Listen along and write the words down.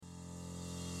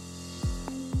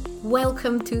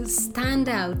Welcome to Stand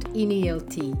Out in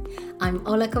ELT. I'm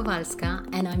Ola Kowalska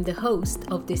and I'm the host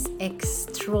of this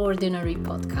extraordinary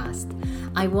podcast.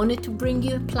 I wanted to bring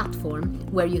you a platform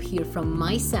where you hear from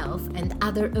myself and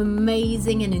other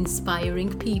amazing and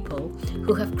inspiring people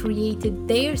who have created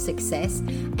their success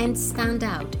and stand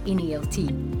out in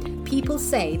ELT. People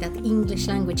say that English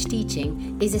language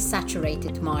teaching is a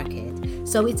saturated market,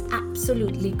 so it's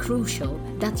absolutely crucial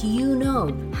that you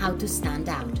know how to stand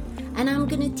out. And I'm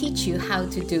going to teach you how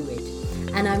to do it.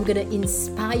 And I'm going to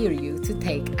inspire you to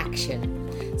take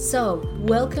action. So,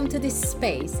 welcome to this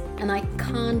space, and I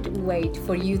can't wait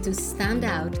for you to stand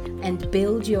out and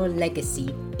build your legacy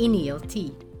in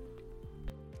ELT.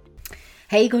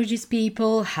 Hey gorgeous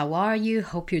people, how are you?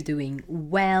 Hope you're doing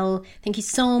well. Thank you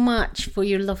so much for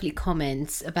your lovely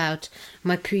comments about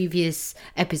my previous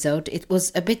episode. It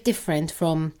was a bit different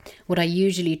from what I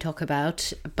usually talk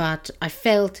about, but I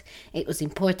felt it was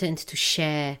important to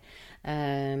share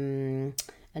a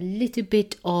little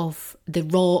bit of the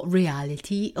raw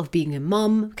reality of being a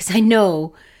mom, because I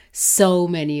know so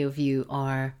many of you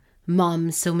are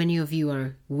moms, so many of you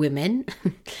are women,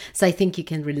 so I think you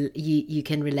can you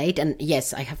can relate. And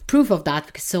yes, I have proof of that,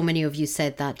 because so many of you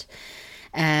said that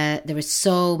there were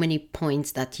so many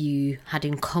points that you had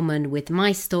in common with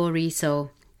my story,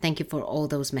 so thank you for all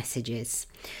those messages.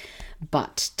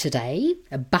 But today,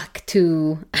 back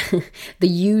to the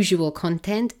usual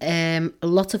content,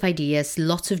 lots of ideas,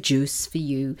 lots of juice for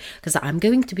you, because I'm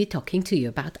going to be talking to you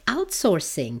about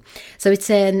outsourcing. So it's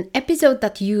an episode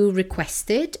that you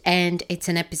requested, and it's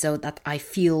an episode that I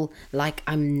feel like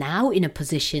I'm now in a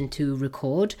position to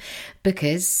record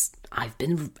because I've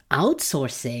been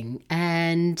outsourcing,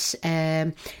 and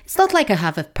it's not like I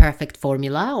have a perfect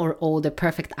formula or all the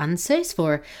perfect answers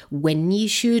for when you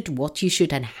should, what you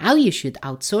should, and how you should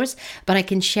outsource, but I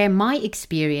can share my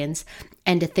experience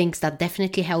and the things that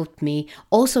definitely helped me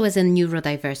also as a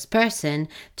neurodiverse person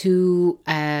to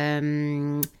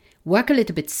work a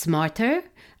little bit smarter.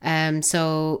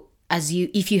 So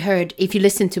if you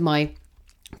listen to my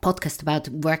podcast about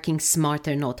working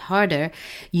smarter, not harder,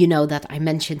 you know that I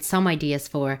mentioned some ideas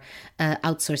for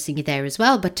outsourcing there as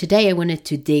well. But today I wanted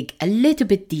to dig a little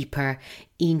bit deeper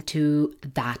into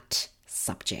that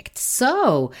subject.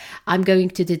 So I'm going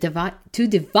to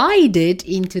divide it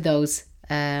into those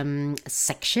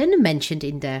section mentioned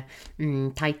in the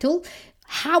title.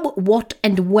 How, what,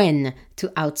 and when to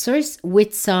outsource,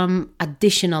 with some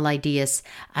additional ideas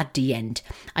at the end.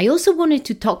 I also wanted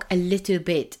to talk a little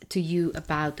bit to you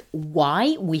about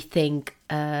why we think,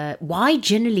 why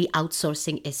generally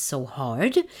outsourcing is so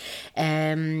hard,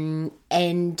 and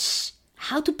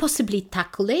how to possibly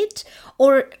tackle it,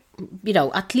 or, you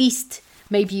know, at least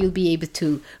maybe you'll be able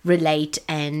to relate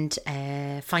and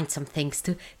find some things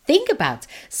to think about.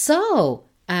 So,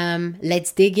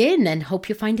 let's dig in and hope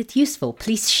you find it useful.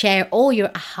 Please share all your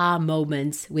aha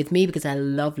moments with me, because I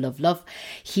love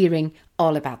hearing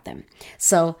all about them.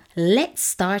 So let's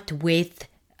start with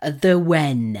the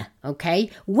when, okay?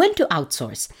 When to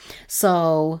outsource.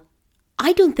 So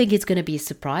I don't think it's going to be a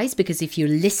surprise, because if you're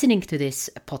listening to this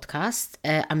podcast,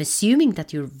 I'm assuming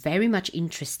that you're very much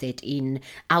interested in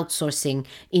outsourcing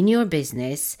in your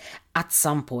business at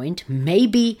some point,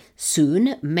 maybe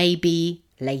soon, maybe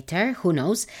later, who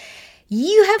knows.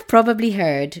 You have probably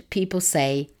heard people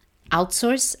say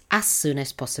outsource as soon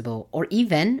as possible, or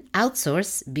even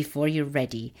outsource before you're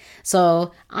ready.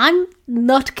 So I'm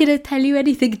not going to tell you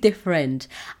anything different.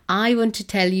 I want to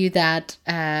tell you that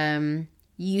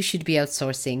you should be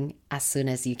outsourcing as soon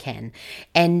as you can.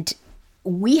 And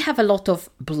we have a lot of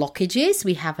blockages.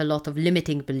 We have a lot of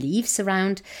limiting beliefs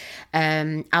around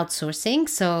outsourcing.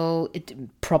 So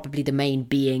probably the main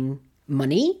being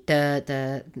money,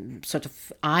 the sort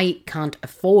of I can't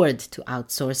afford to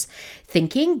outsource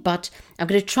thinking. But I'm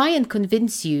going to try and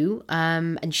convince you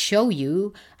and show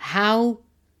you how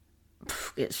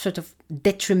sort of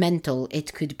detrimental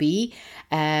it could be,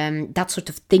 that sort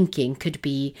of thinking could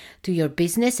be to your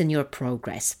business and your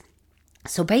progress.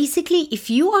 So basically, if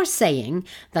you are saying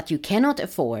that you cannot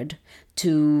afford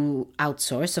to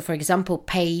outsource, so for example,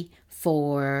 pay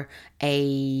for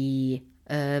a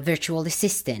virtual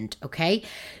assistant, okay?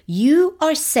 You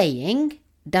are saying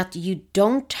that you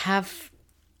don't have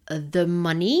the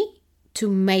money to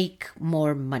make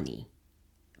more money,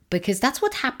 because that's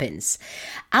what happens.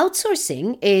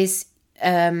 Outsourcing is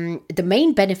the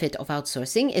main benefit of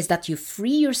outsourcing is that you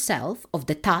free yourself of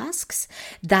the tasks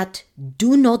that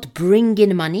do not bring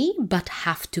in money but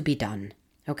have to be done.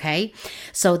 Okay,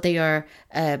 so they are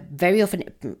very often,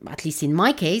 at least in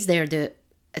my case, they are the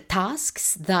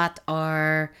tasks that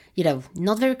are,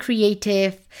 not very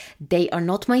creative. They are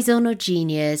not my zone of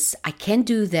genius. I can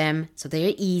do them, so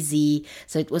they're easy.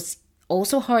 So it was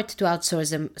also hard to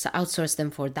outsource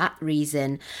them for that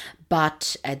reason.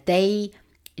 But they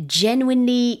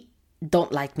genuinely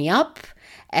don't light me up.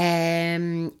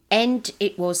 And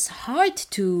it was hard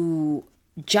to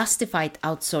justify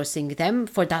outsourcing them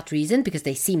for that reason, because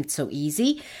they seemed so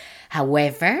easy.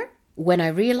 However, when I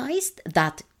realized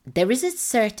that there is a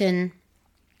certain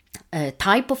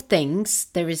type of things,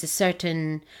 there are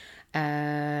certain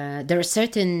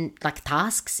like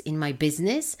tasks in my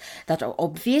business that are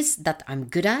obvious that I'm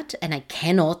good at, and I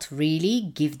cannot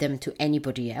really give them to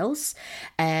anybody else,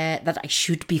 that I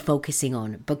should be focusing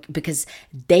on, because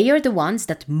they are the ones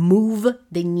that move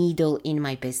the needle in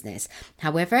my business.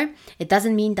 However, it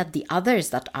doesn't mean that the others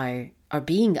that are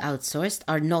being outsourced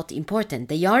are not important.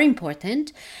 They are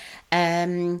important,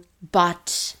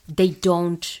 but they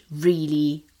don't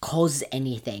really cause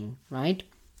anything, right?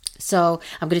 So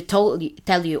I'm going to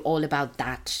tell you all about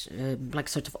that, like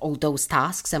sort of all those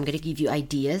tasks. I'm going to give you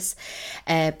ideas,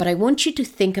 but I want you to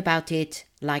think about it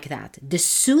like that. The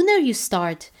sooner you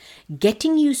start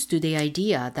getting used to the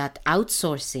idea that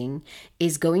outsourcing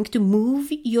is going to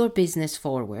move your business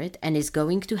forward and is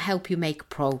going to help you make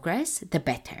progress, the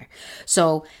better.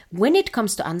 So when it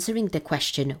comes to answering the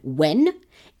question when,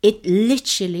 it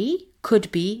literally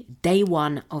could be day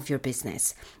one of your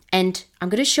business. And I'm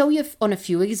going to show you on a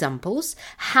few examples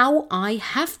how I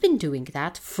have been doing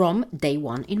that from day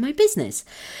one in my business.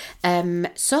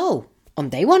 So on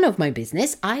day one of my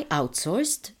business, I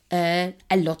outsourced a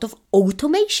lot of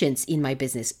automations in my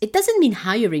business. It doesn't mean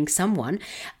hiring someone.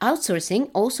 Outsourcing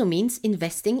also means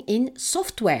investing in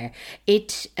software.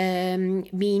 It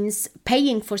means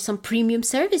paying for some premium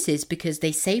services because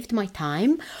they saved my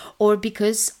time, or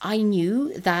because I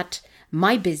knew that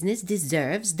my business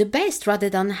deserves the best rather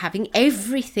than having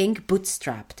everything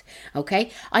bootstrapped.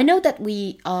 Okay, I know that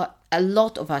a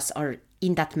lot of us are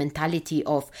in that mentality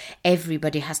of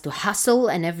everybody has to hustle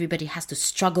and everybody has to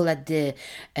struggle at the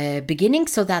beginning,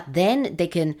 so that then they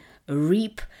can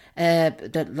reap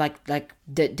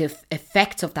the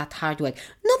effects of that hard work.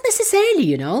 Not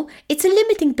necessarily, it's a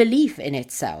limiting belief in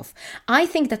itself. I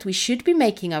think that we should be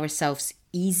making ourselves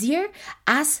easier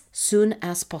as soon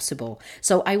as possible.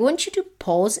 So I want you to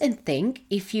pause and think,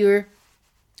 if you're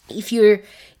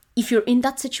in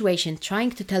that situation,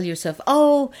 trying to tell yourself,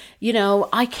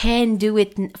 I can do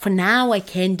it for now, I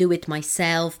can do it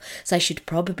myself, so I should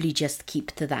probably just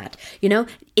keep to that.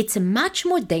 It's much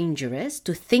more dangerous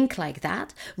to think like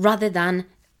that rather than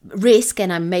risk,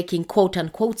 and I'm making quote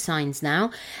unquote signs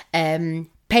now,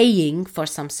 paying for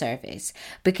some service,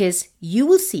 because you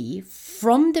will see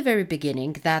from the very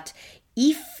beginning that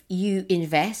if you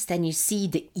invest and you see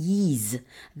the ease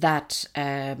that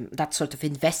that sort of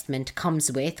investment comes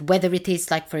with, whether it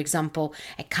is like, for example,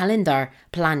 a calendar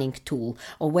planning tool,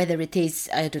 or whether it is,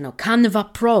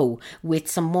 Canva Pro with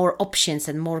some more options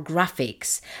and more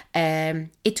graphics,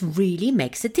 it really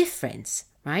makes a difference,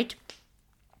 right?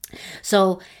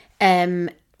 So as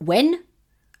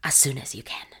soon as you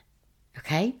can,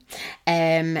 okay?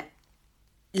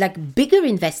 Like bigger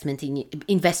investments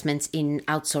in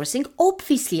outsourcing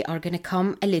obviously are going to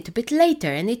come a little bit later,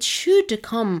 and it should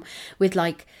come with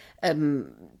it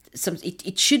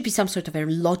should be some sort of a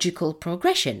logical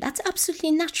progression. That's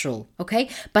absolutely natural, okay?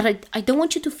 But I don't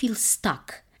want you to feel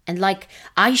stuck and like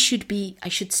I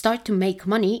should start to make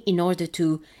money in order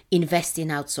to invest in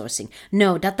outsourcing.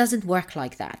 No, that doesn't work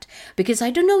like that, because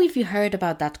I don't know if you heard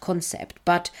about that concept,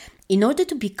 but in order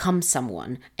to become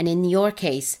someone, and in your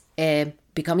case,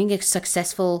 becoming a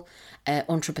successful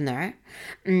entrepreneur,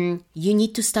 you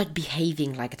need to start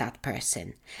behaving like that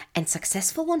person. And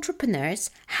successful entrepreneurs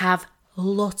have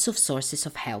lots of sources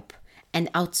of help and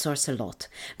outsource a lot,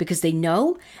 because they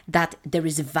know that there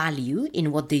is value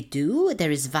in what they do,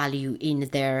 there is value in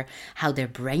how their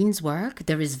brains work,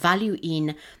 there is value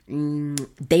in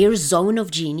their zone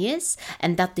of genius,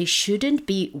 and that they shouldn't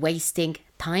be wasting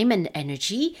time and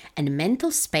energy and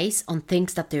mental space on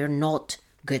things that they're not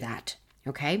good at.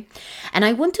 Okay, and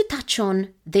I want to touch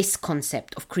on this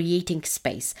concept of creating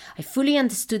space. I fully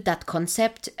understood that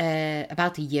concept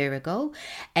about a year ago.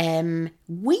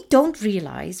 We don't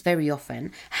realize very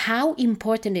often how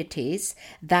important it is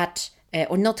that,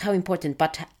 or not how important,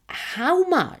 but how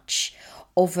much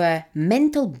of a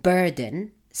mental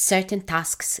burden certain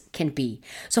tasks can be.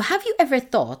 So have you ever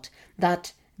thought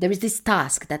that there is this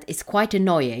task that is quite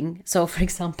annoying? So, for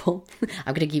example,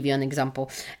 I'm going to give you an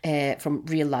example from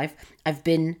real life. I've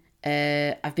been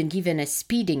I've been given a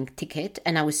speeding ticket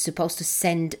and I was supposed to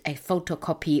send a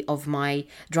photocopy of my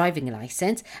driving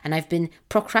license, and I've been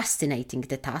procrastinating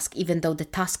the task, even though the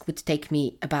task would take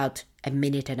me about a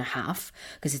minute and a half,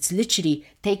 because it's literally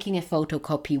taking a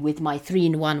photocopy with my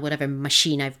 3-in-1 whatever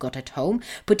machine I've got at home,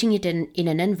 putting it in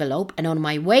an envelope, and on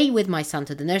my way with my son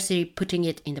to the nursery, putting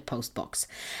it in the post box.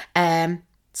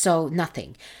 So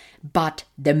nothing. But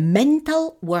the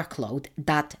mental workload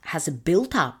that has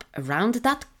built up around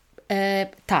that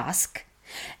task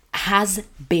has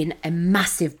been a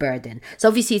massive burden. So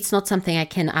obviously it's not something I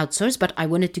can outsource, but I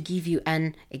wanted to give you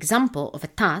an example of a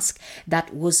task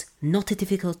that was not a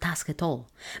difficult task at all.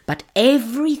 But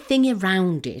everything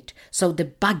around it, so the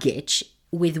baggage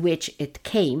with which it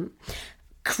came,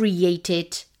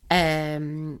 created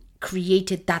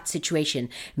that situation,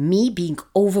 me being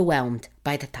overwhelmed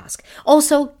by the task.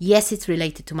 Also, yes, it's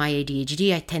related to my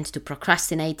ADHD. I tend to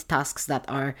procrastinate tasks that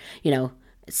are,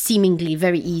 seemingly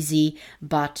very easy,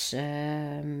 but,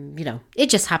 it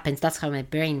just happens. That's how my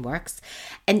brain works.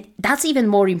 And that's even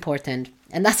more important.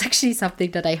 And that's actually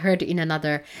something that I heard in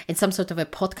some sort of a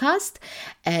podcast,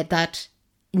 that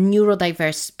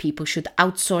neurodiverse people should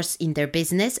outsource in their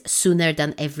business sooner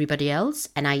than everybody else.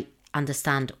 And I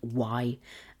understand why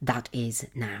that is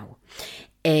now.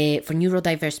 For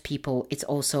neurodiverse people, it's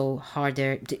also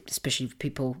harder, especially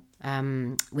people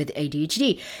with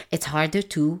ADHD, it's harder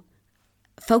to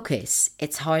focus.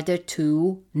 It's harder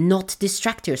to not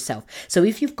distract yourself. So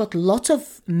if you've got lots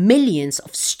of millions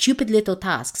of stupid little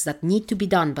tasks that need to be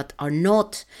done but are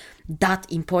not that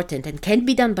important and can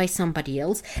be done by somebody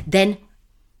else, then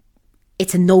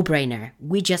it's a no-brainer.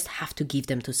 We just have to give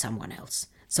them to someone else.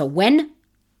 So when?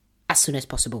 As soon as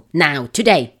possible. Now,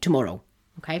 today, tomorrow.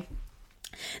 Okay?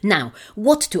 Now,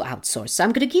 what to outsource? So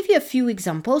I'm going to give you a few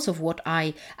examples of what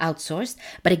I outsourced.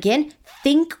 But again,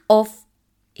 think of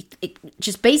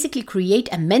just basically create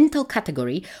a mental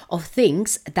category of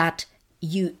things that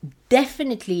you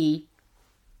definitely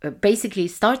basically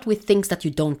start with things that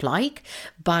you don't like,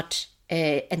 but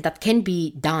and that can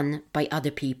be done by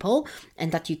other people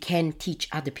and that you can teach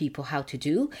other people how to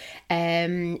do,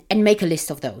 and make a list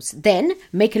of those. Then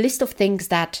make a list of things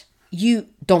that you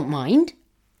don't mind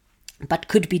but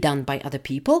could be done by other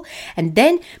people, and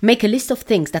then make a list of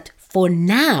things that for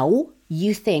now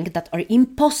you think that are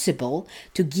impossible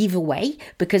to give away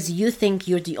because you think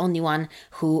you're the only one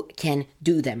who can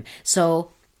do them.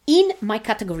 So in my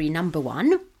category number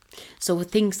 1, so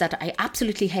things that I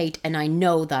absolutely hate and I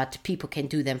know that people can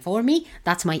do them for me,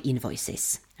 that's my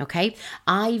invoices, okay?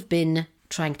 I've been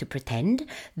trying to pretend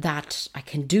that I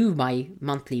can do my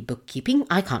monthly bookkeeping.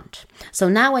 I can't. So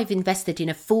now I've invested in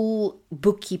a full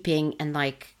bookkeeping and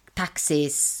like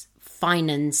taxes,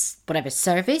 finance, whatever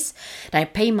service that I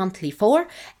pay monthly for,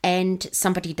 and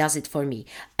somebody does it for me.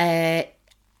 The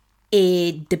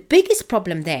biggest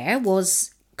problem there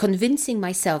was convincing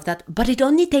myself that, but it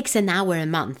only takes an hour a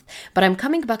month. But I'm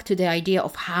coming back to the idea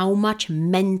of how much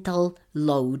mental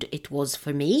load it was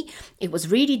for me. It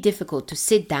was really difficult to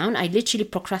sit down. I literally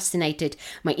procrastinated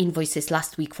my invoices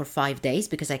last week for 5 days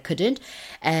because I couldn't.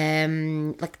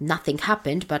 Like nothing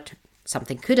happened, but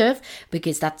something could have,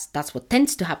 because that's what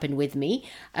tends to happen with me.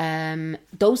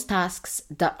 Those tasks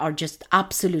that are just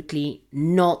absolutely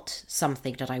not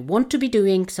something that I want to be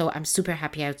doing, so I'm super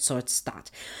happy I outsourced that.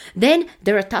 Then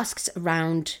there are tasks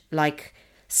around like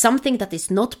something that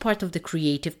is not part of the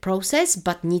creative process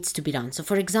but needs to be done. So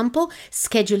for example,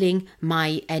 scheduling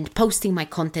and posting my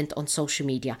content on social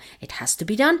media. It has to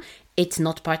be done. It's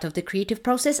not part of the creative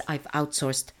process. I've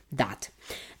outsourced that.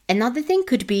 Another thing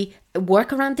could be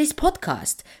work around this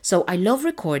podcast. So I love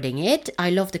recording it. I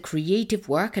love the creative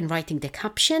work and writing the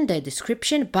caption, the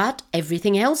description, but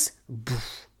everything else,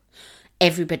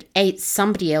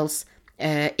 somebody else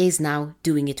is now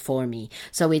doing it for me.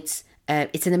 So it's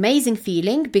an amazing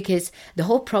feeling because the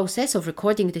whole process of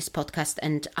recording this podcast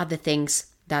and other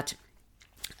things that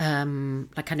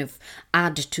like kind of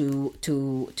add to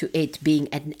it being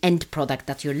an end product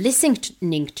that you're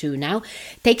listening to now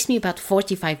takes me about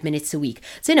 45 minutes a week.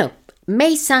 So,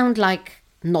 may sound like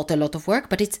not a lot of work,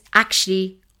 but it's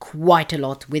actually quite a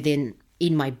lot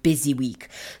in my busy week.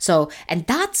 So, and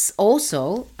that's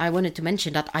also, I wanted to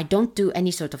mention that I don't do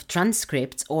any sort of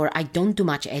transcripts or I don't do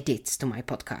much edits to my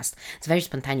podcast. It's very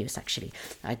spontaneous, actually.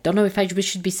 I don't know if we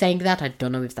should be saying that. I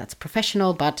don't know if that's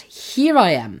professional, but here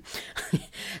I am.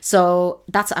 So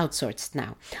that's outsourced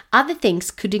now. Other things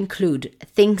could include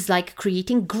things like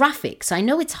creating graphics. I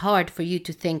know it's hard for you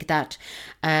to think that,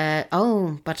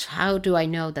 but how do I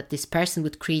know that this person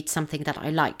would create something that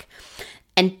I like?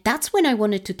 And that's when I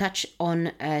wanted to touch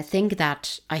on a thing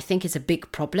that I think is a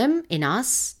big problem in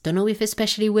us. Don't know if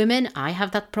especially women, I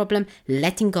have that problem,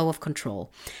 letting go of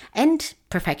control and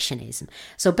perfectionism.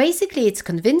 So basically it's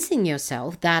convincing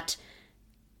yourself that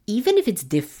even if it's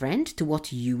different to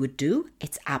what you would do,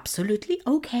 it's absolutely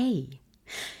okay.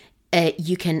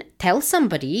 You can tell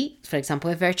somebody, for example,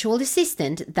 a virtual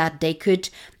assistant, that they could,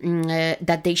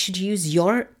 that they should use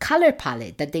your color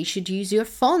palette, that they should use your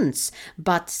fonts,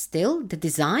 but still the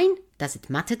design, does it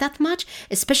matter that much?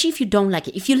 Especially if you don't like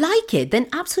it. If you like it, then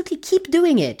absolutely keep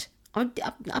doing it.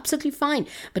 Absolutely fine.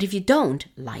 But if you don't,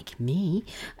 like me,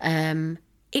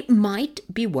 it might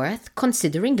be worth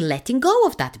considering letting go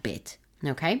of that bit.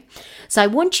 Okay, so I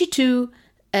want you to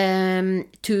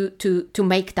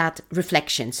make that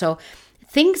reflection. So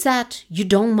things that you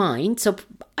don't mind. So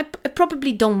I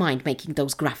probably don't mind making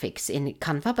those graphics in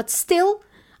Canva, but still,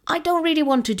 I don't really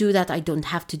want to do that. I don't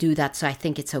have to do that. So I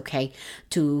think it's okay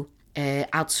to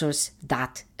outsource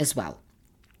that as well.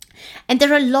 And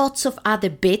there are lots of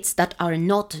other bits that are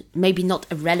maybe not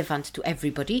relevant to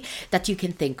everybody that you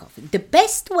can think of. The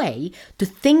best way to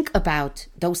think about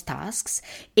those tasks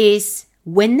is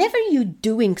whenever you're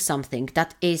doing something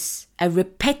that is a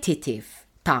repetitive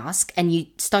task and you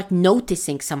start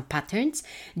noticing some patterns,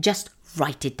 just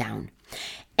write it down.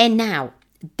 And now,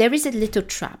 there is a little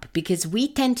trap because we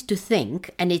tend to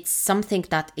think, and it's something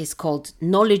that is called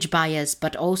knowledge bias,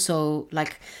 but also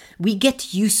like we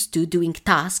get used to doing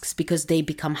tasks because they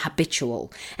become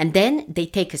habitual. And then they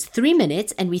take us 3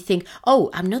 minutes and we think, oh,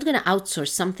 I'm not going to outsource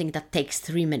something that takes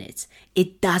 3 minutes.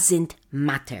 It doesn't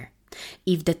matter.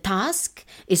 If the task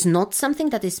is not something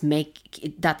that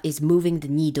is moving the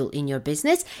needle in your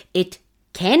business, it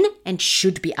can and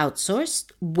should be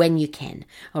outsourced when you can.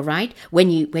 All right, when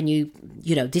you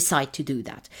decide to do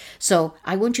that. So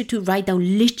I want you to write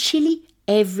down literally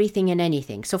everything and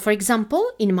anything. So for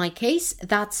example, in my case,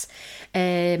 that's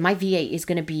my VA is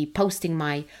going to be posting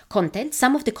my content.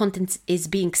 Some of the content is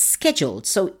being scheduled,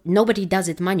 so nobody does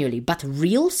it manually. But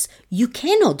Reels, you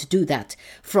cannot do that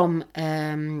from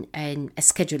a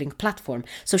scheduling platform.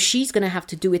 So she's going to have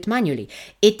to do it manually.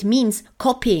 It means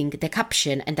copying the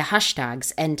caption and the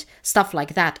hashtags and stuff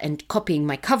like that, and copying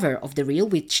my cover of the reel,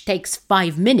 which takes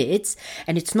 5 minutes,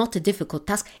 and it's not a difficult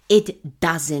task. It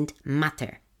doesn't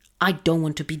matter. I don't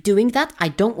want to be doing that. I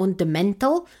don't want the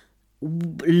mental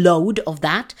load of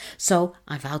that. So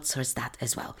I've outsourced that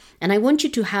as well. And I want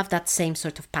you to have that same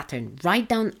sort of pattern. Write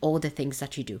down all the things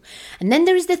that you do. And then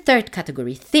there is the third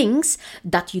category, things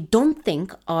that you don't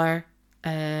think are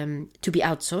to be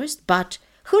outsourced, but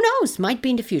who knows, might be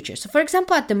in the future. So for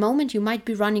example, at the moment, you might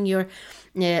be running your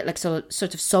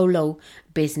sort of solo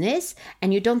business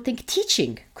and you don't think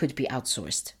teaching could be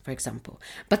outsourced, for example.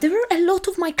 But there are a lot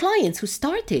of my clients who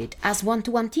started as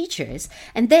one-to-one teachers,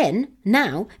 and then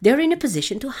now they're in a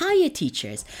position to hire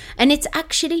teachers. And it's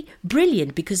actually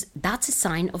brilliant because that's a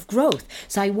sign of growth.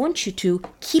 So I want you to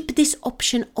keep this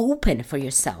option open for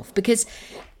yourself, because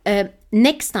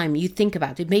next time you think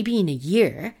about it, maybe in a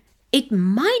year, it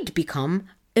might become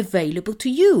available to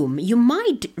you. You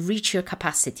might reach your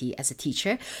capacity as a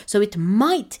teacher, so it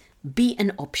might be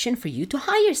an option for you to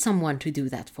hire someone to do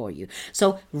that for you.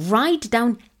 So write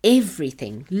down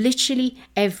everything, literally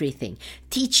everything.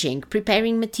 Teaching,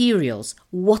 preparing materials,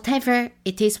 whatever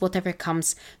it is, whatever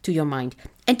comes to your mind.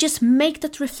 And just make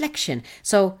that reflection.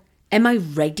 So am I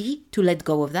ready to let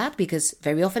go of that? Because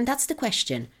very often that's the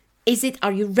question.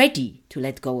 Are you ready to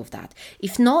let go of that?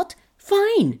 If not,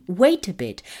 fine, wait a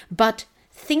bit. But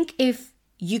think if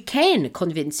you can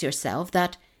convince yourself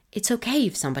that it's okay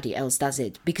if somebody else does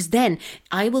it, because then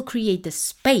I will create the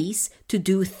space to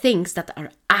do things that are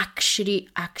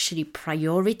actually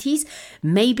priorities.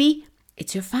 Maybe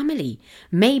it's your family.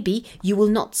 Maybe you will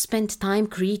not spend time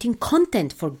creating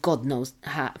content for God knows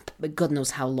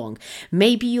how long.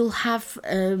 Maybe you'll have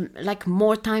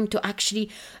more time to actually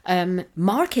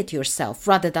market yourself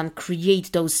rather than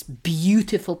create those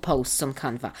beautiful posts on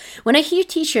Canva. When I hear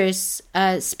teachers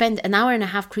spend an hour and a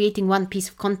half creating one piece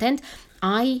of content,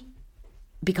 I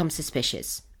become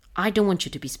suspicious. I don't want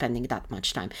you to be spending that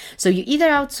much time. So you either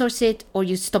outsource it or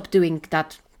you stop doing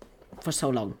that for so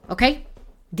long. Okay?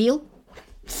 Deal?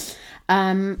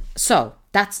 So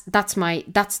that's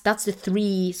the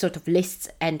three sort of lists,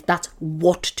 and that's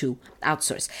what to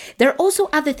outsource. There are also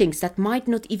other things that might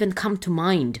not even come to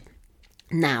mind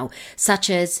now, such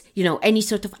as, any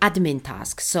sort of admin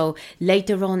tasks. So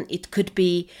later on, it could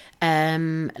be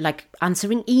like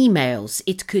answering emails.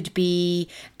 It could be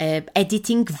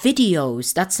editing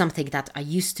videos. That's something that I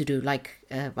used to do.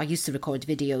 I used to record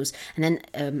videos and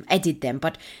then edit them.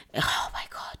 But oh my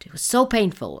God, it was so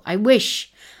painful. I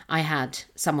wish I had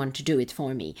someone to do it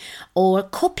for me. Or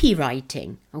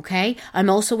copywriting, okay? I'm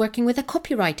also working with a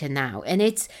copywriter now. And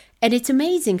it's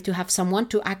amazing to have someone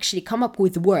to actually come up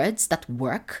with words that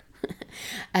work.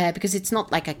 Because it's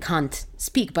not like I can't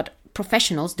speak, but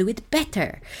professionals do it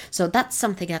better. So that's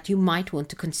something that you might want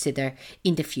to consider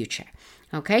in the future,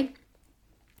 okay?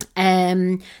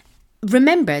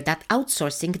 Remember that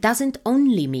outsourcing doesn't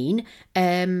only mean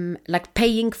like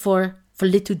paying for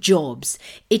little jobs.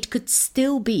 It could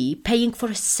still be paying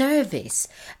for a service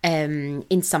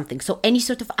in something. So any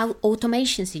sort of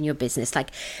automations in your business, like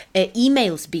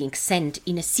emails being sent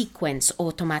in a sequence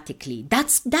automatically,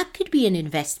 that could be an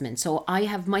investment. So I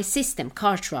have my system,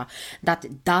 Kartra,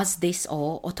 that does this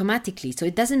all automatically. So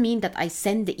it doesn't mean that I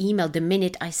send the email the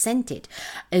minute I sent it.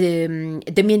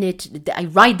 The minute I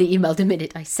write the email, the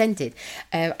minute I sent it.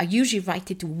 I usually write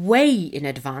it way in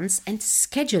advance and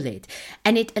schedule it.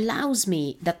 And it allows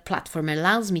me, that platform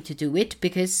allows me to do it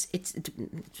because it's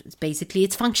basically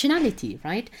its functionality,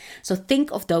 right? So think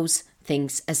of those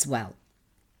things as well.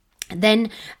 Then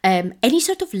any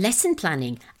sort of lesson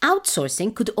planning.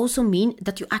 Outsourcing could also mean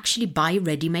that you actually buy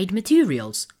ready-made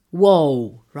materials.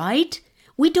 Whoa, right?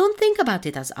 We don't think about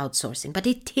it as outsourcing, but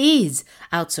it is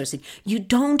outsourcing. You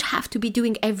don't have to be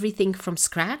doing everything from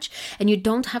scratch, and you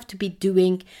don't have to be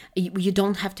reinventing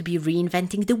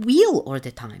the wheel all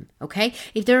the time, okay?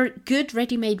 If there are good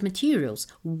ready-made materials,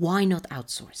 why not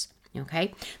outsource?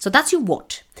 Okay, so that's your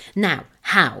what. Now,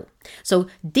 how? So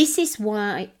this is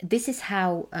a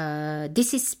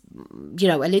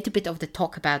little bit of the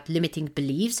talk about limiting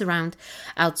beliefs around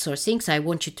outsourcing. So I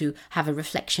want you to have a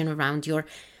reflection around your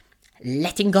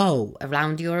letting go,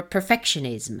 around your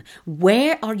perfectionism.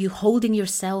 Where are you holding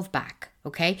yourself back?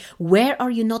 Okay, where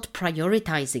are you not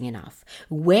prioritizing enough?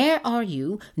 Where are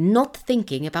you not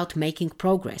thinking about making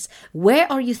progress? Where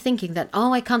are you thinking that,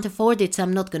 oh, I can't afford it, so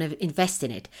I'm not going to invest in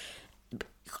it?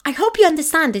 I hope you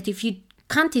understand that if you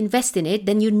can't invest in it,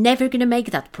 then you're never going to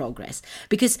make that progress,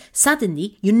 because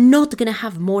suddenly you're not going to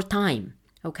have more time.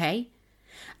 Okay,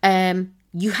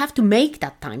 you have to make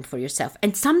that time for yourself,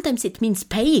 and sometimes it means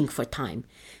paying for time.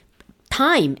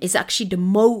 Time is actually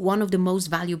one of the most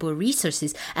valuable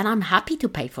resources, and I'm happy to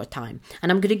pay for time.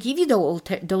 And I'm going to give you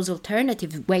those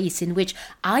alternative ways in which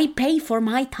I pay for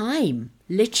my time,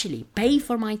 literally pay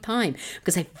for my time,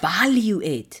 because I value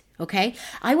it. Okay,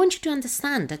 I want you to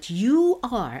understand that you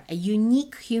are a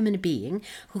unique human being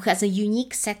who has a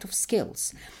unique set of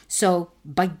skills. So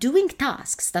by doing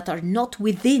tasks that are not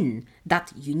within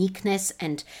that uniqueness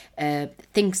and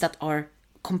things that are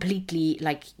completely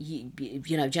like,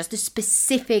 just the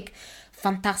specific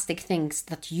fantastic things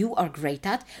that you are great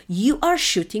at, you are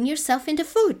shooting yourself in the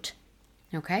foot.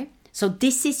 Okay, so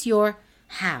this is your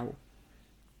how.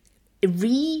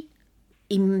 Reimagining,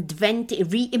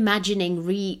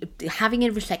 having a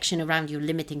reflection around your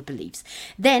limiting beliefs.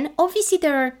 Then obviously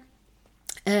there are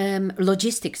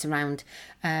logistics around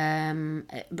how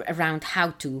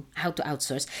to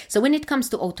outsource. So when it comes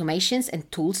to automations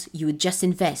and tools, you would just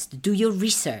invest, do your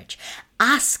research,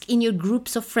 ask in your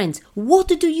groups of friends, what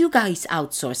do you guys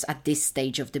outsource at this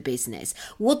stage of the business?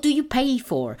 What do you pay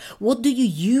for? What do you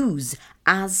use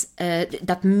as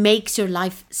that makes your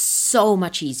life so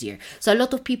much easier? So a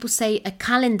lot of people say a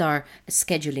calendar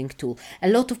scheduling tool. A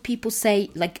lot of people say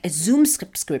like a Zoom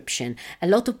subscription. A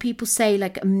lot of people say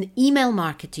like an email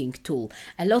marketing tool.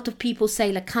 A lot of people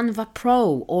say like Canva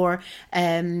Pro or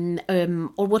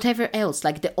whatever else,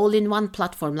 like the all-in-one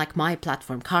platform, like my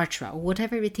platform, Kartra, or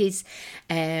whatever it is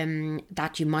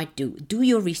that you might do. Do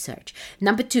your research.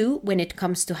 Number 2, when it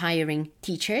comes to hiring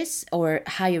teachers or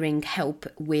hiring help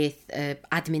with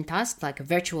admin tasks like a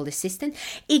virtual assistant,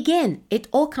 again, it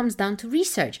all comes down to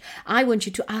research. I want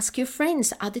you to ask your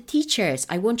friends, other teachers.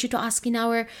 I want you to ask in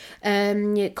our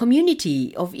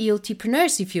community of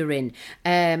ELTpreneurs, if you're in,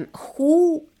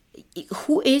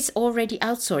 who is already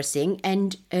outsourcing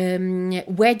and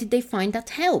where did they find that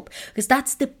help? Because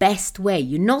that's the best way.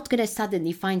 You're not going to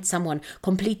suddenly find someone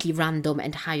completely random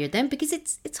and hire them, because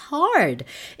it's hard.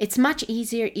 It's much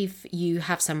easier if you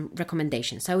have some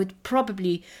recommendations. So I would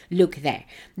probably look there.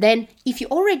 Then if you're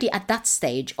already at that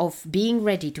stage of being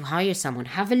ready to hire someone,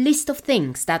 have a list of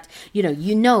things that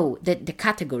that the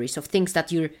categories of things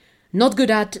that you're not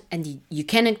good at and you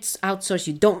cannot outsource,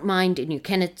 you don't mind and you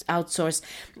cannot outsource,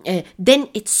 then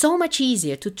it's so much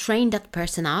easier to train that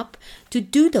person up to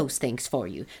do those things for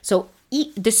you. So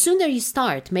the sooner you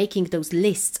start making those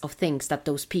lists of things that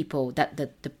those people, that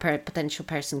the potential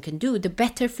person can do, the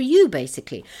better for you,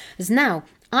 basically. Because now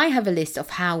I have a list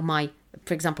of how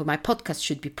for example, my podcast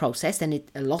should be processed, and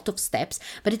a lot of steps,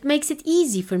 but it makes it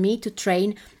easy for me to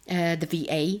train the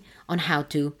VA on how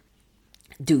to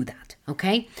do that.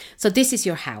 Okay, so this is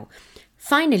your how.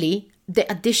 Finally, the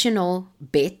additional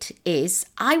bit is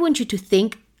I want you to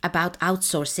think about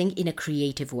outsourcing in a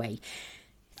creative way.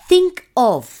 Think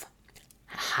of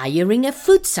hiring a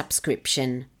food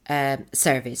subscription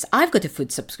service. I've got a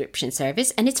food subscription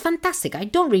service and it's fantastic. I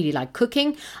don't really like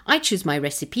cooking. I choose my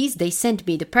recipes. They send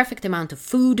me the perfect amount of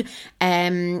food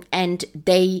and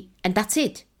that's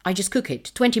it. I just cook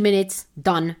it. 20 minutes,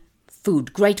 done.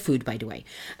 Food, great food, by the way.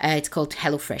 It's called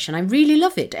HelloFresh and I really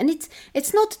love it. And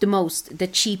it's not the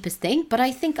cheapest thing, but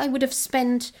I think I would have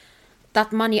spent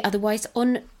that money otherwise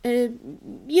on,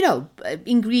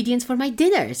 ingredients for my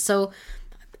dinner. So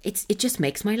it just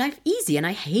makes my life easy. And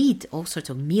I hate all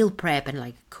sorts of meal prep and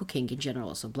like cooking in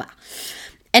general. So blah.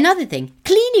 Another thing,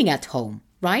 cleaning at home,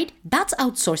 right? That's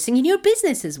outsourcing in your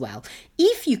business as well.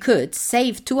 If you could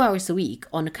save 2 hours a week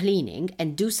on cleaning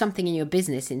and do something in your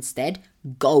business instead,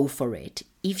 go for it.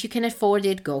 If you can afford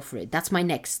it, go for it. That's my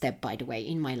next step, by the way,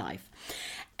 in my life.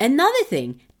 Another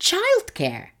thing,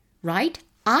 childcare, right?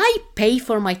 I pay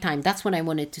for my time. That's what I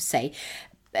wanted to say.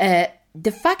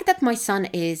 The fact that my son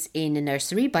is in a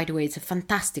nursery, by the way, it's a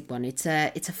fantastic one. It's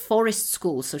a forest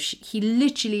school, so he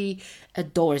literally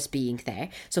adores being there.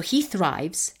 So he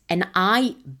thrives, and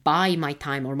I buy my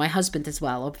time, or my husband as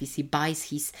well, obviously buys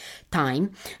his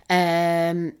time.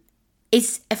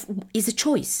 Is a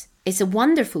choice. It's a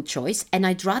wonderful choice, and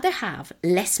I'd rather have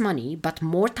less money but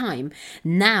more time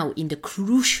now in the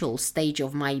crucial stage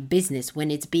of my business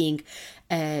when it's being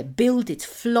built, it's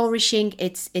flourishing.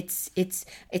 It's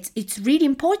really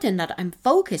important that I'm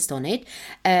focused on it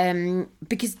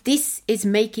because this is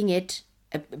making it.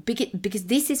 Because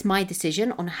this is my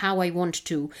decision on how I want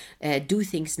to do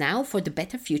things now for the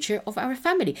better future of our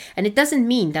family, and it doesn't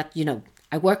mean that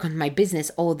I work on my business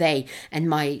all day and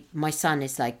my son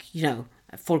is like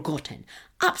forgotten.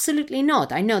 Absolutely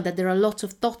not. I know that there are lots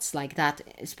of thoughts like that,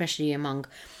 especially among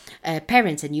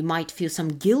parents, and you might feel some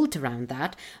guilt around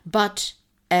that, but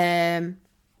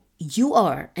you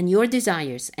are, and your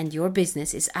desires and your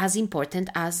business is as important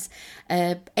as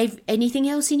anything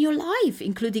else in your life,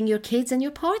 including your kids and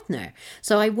your partner.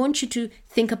 So I want you to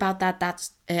think about that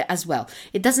as well.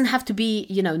 It doesn't have to be,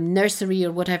 nursery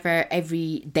or whatever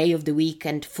every day of the week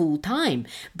and full time.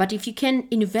 But if you can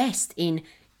invest in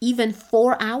even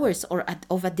 4 hours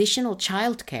of additional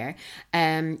childcare,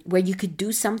 where you could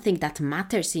do something that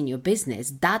matters in your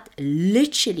business, that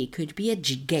literally could be a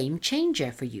game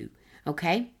changer for you.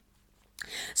 Okay?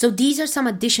 So these are some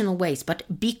additional ways,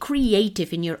 but be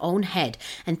creative in your own head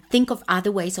and think of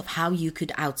other ways of how you could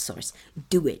outsource.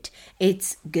 Do it.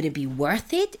 It's going to be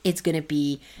worth it. It's going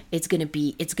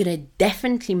to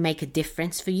definitely make a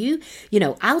difference for you.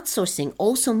 Outsourcing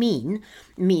also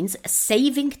means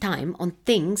saving time on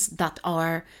things that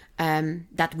are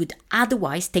that would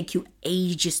otherwise take you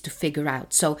ages to figure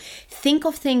out. So think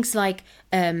of things like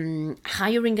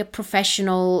hiring a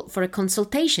professional for a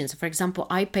consultation. So for example,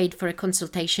 I paid for a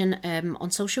consultation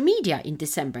on social media in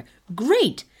December.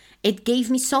 Great. It gave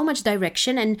me so much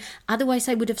direction, and otherwise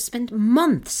I would have spent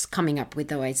months coming up with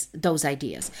those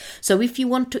ideas. So if you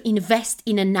want to invest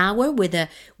in an hour with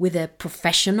a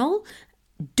professional,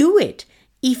 do it.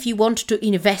 If you want to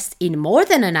invest in more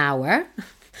than an hour,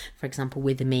 for example,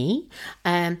 with me,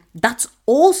 that's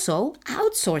also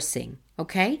outsourcing,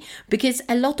 okay? Because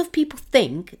a lot of people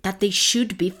think that they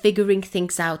should be figuring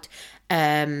things out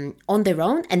on their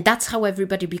own, and that's how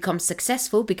everybody becomes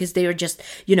successful, because they are just,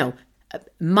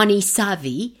 money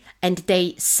savvy and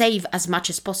they save as much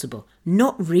as possible.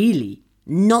 Not really.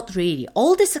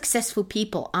 All the successful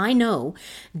people I know,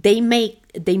 they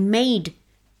made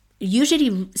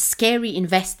usually scary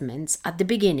investments at the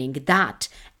beginning that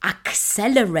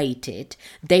accelerated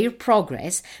their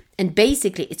progress. And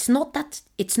basically it's not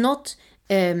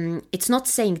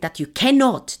saying that you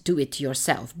cannot do it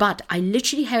yourself, but I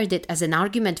literally heard it as an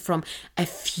argument from a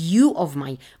few of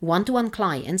my one-to-one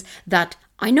clients that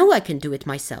I know I can do it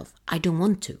myself. I don't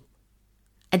want to.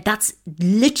 And that's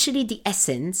literally the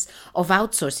essence of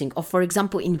outsourcing, or for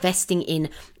example, investing in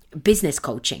business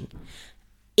coaching.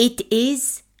 It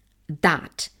is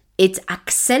that it's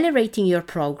accelerating your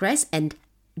progress and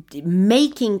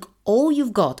making all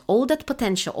you've got, all that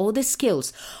potential, all the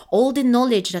skills, all the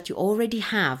knowledge that you already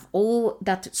have, all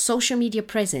that social media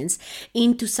presence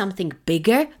into something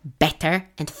bigger, better,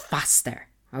 and faster.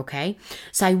 Okay,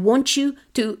 so I want you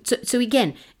to, so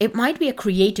again, it might be a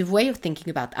creative way of thinking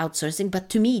about outsourcing, but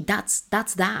to me, that's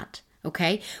that.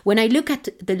 Okay, when I look at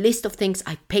the list of things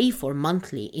I pay for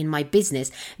monthly in my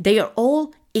business, they are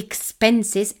all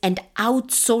expenses and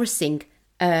outsourcing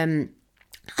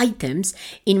items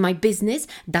in my business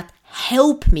that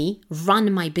help me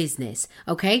run my business.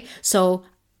 Okay, so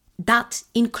that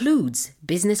includes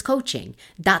business coaching,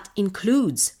 that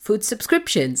includes food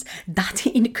subscriptions, that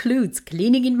includes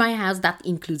cleaning in my house, that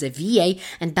includes a VA,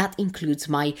 and that includes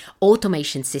my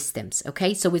automation systems.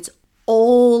 Okay, so it's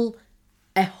all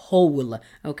a whole.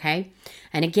 Okay,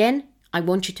 and again, I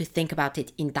want you to think about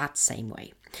it in that same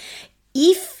way.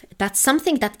 If that's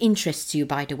something that interests you,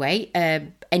 by the way,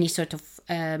 any sort of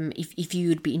if you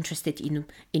would be interested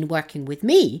in working with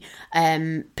me,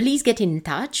 please get in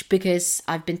touch, because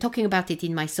I've been talking about it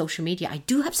in my social media. I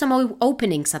do have some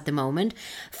openings at the moment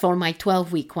for my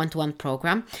 12-week one-to-one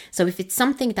program. So if it's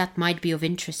something that might be of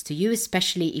interest to you,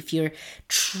 especially if you're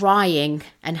trying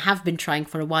and have been trying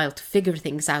for a while to figure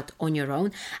things out on your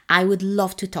own, I would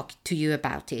love to talk to you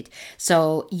about it.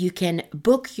 So you can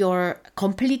book your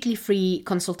completely free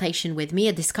consultation with me,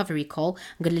 a discovery call.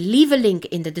 I'm going to leave a link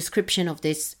in the description of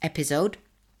this episode,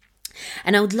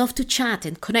 and I would love to chat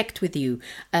and connect with you,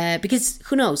 because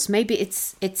who knows, maybe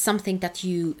it's something that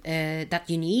you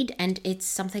need, and it's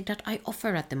something that I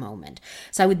offer at the moment.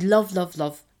 So I would love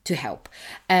to help.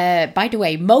 By the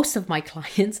way, most of my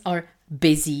clients are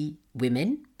busy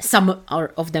women. Some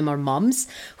of them are moms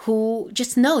who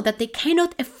just know that they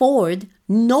cannot afford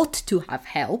not to have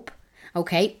help,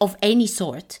 okay, of any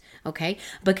sort, okay,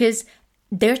 because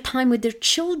their time with their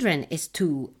children is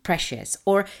too precious,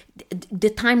 or the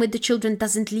time with the children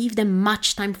doesn't leave them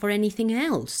much time for anything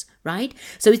else, right?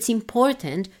 So it's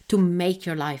important to make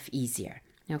your life easier,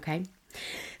 okay?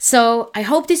 So I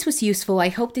hope this was useful. I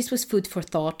hope this was food for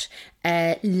thought.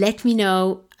 Let me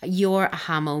know your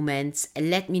aha moments.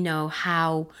 Let me know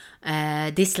how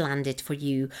this landed for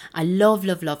you. I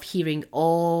love hearing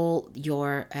all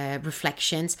your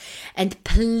reflections. And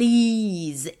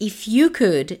please, if you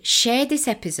could share this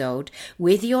episode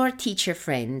with your teacher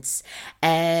friends,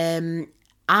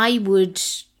 I would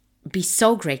be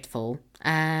so grateful.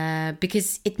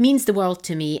 Because it means the world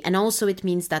to me, and also it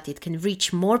means that it can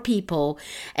reach more people,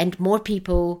 and more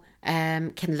people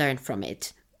can learn from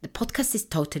it. The podcast is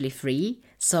totally free,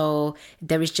 so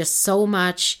there is just so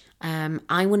much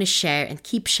I want to share and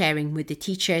keep sharing with the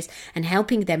teachers, and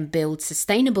helping them build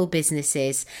sustainable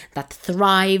businesses that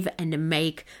thrive and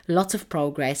make lots of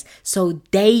progress, so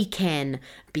they can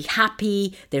be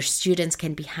happy, their students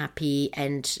can be happy,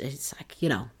 and it's like,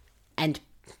 and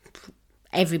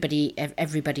everybody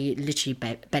literally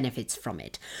benefits from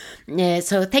it.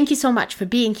 So thank you so much for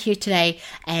being here today,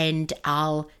 and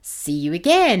I'll see you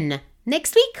again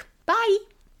next week. Bye.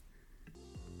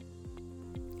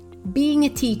 Being a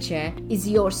teacher is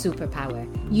your superpower.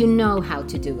 You know how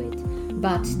to do it.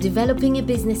 But developing a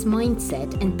business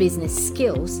mindset and business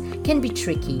skills can be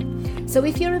tricky. So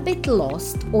if you're a bit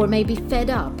lost, or maybe fed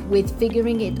up with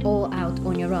figuring it all out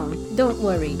on your own, don't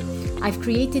worry. I've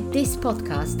created this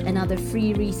podcast and other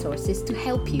free resources to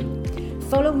help you.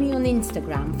 Follow me on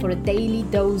Instagram for a daily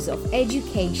dose of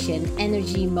education,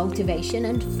 energy, motivation,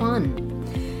 and fun.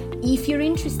 If you're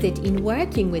interested in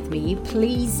working with me,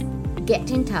 please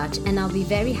get in touch, and I'll be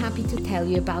very happy to tell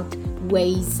you about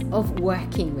ways of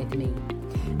working with me.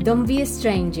 Don't be a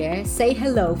stranger. Say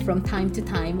hello from time to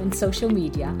time on social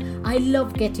media. I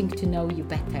love getting to know you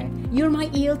better. You're my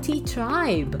ELT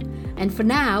tribe. And for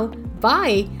now,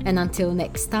 bye, and until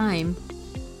next time.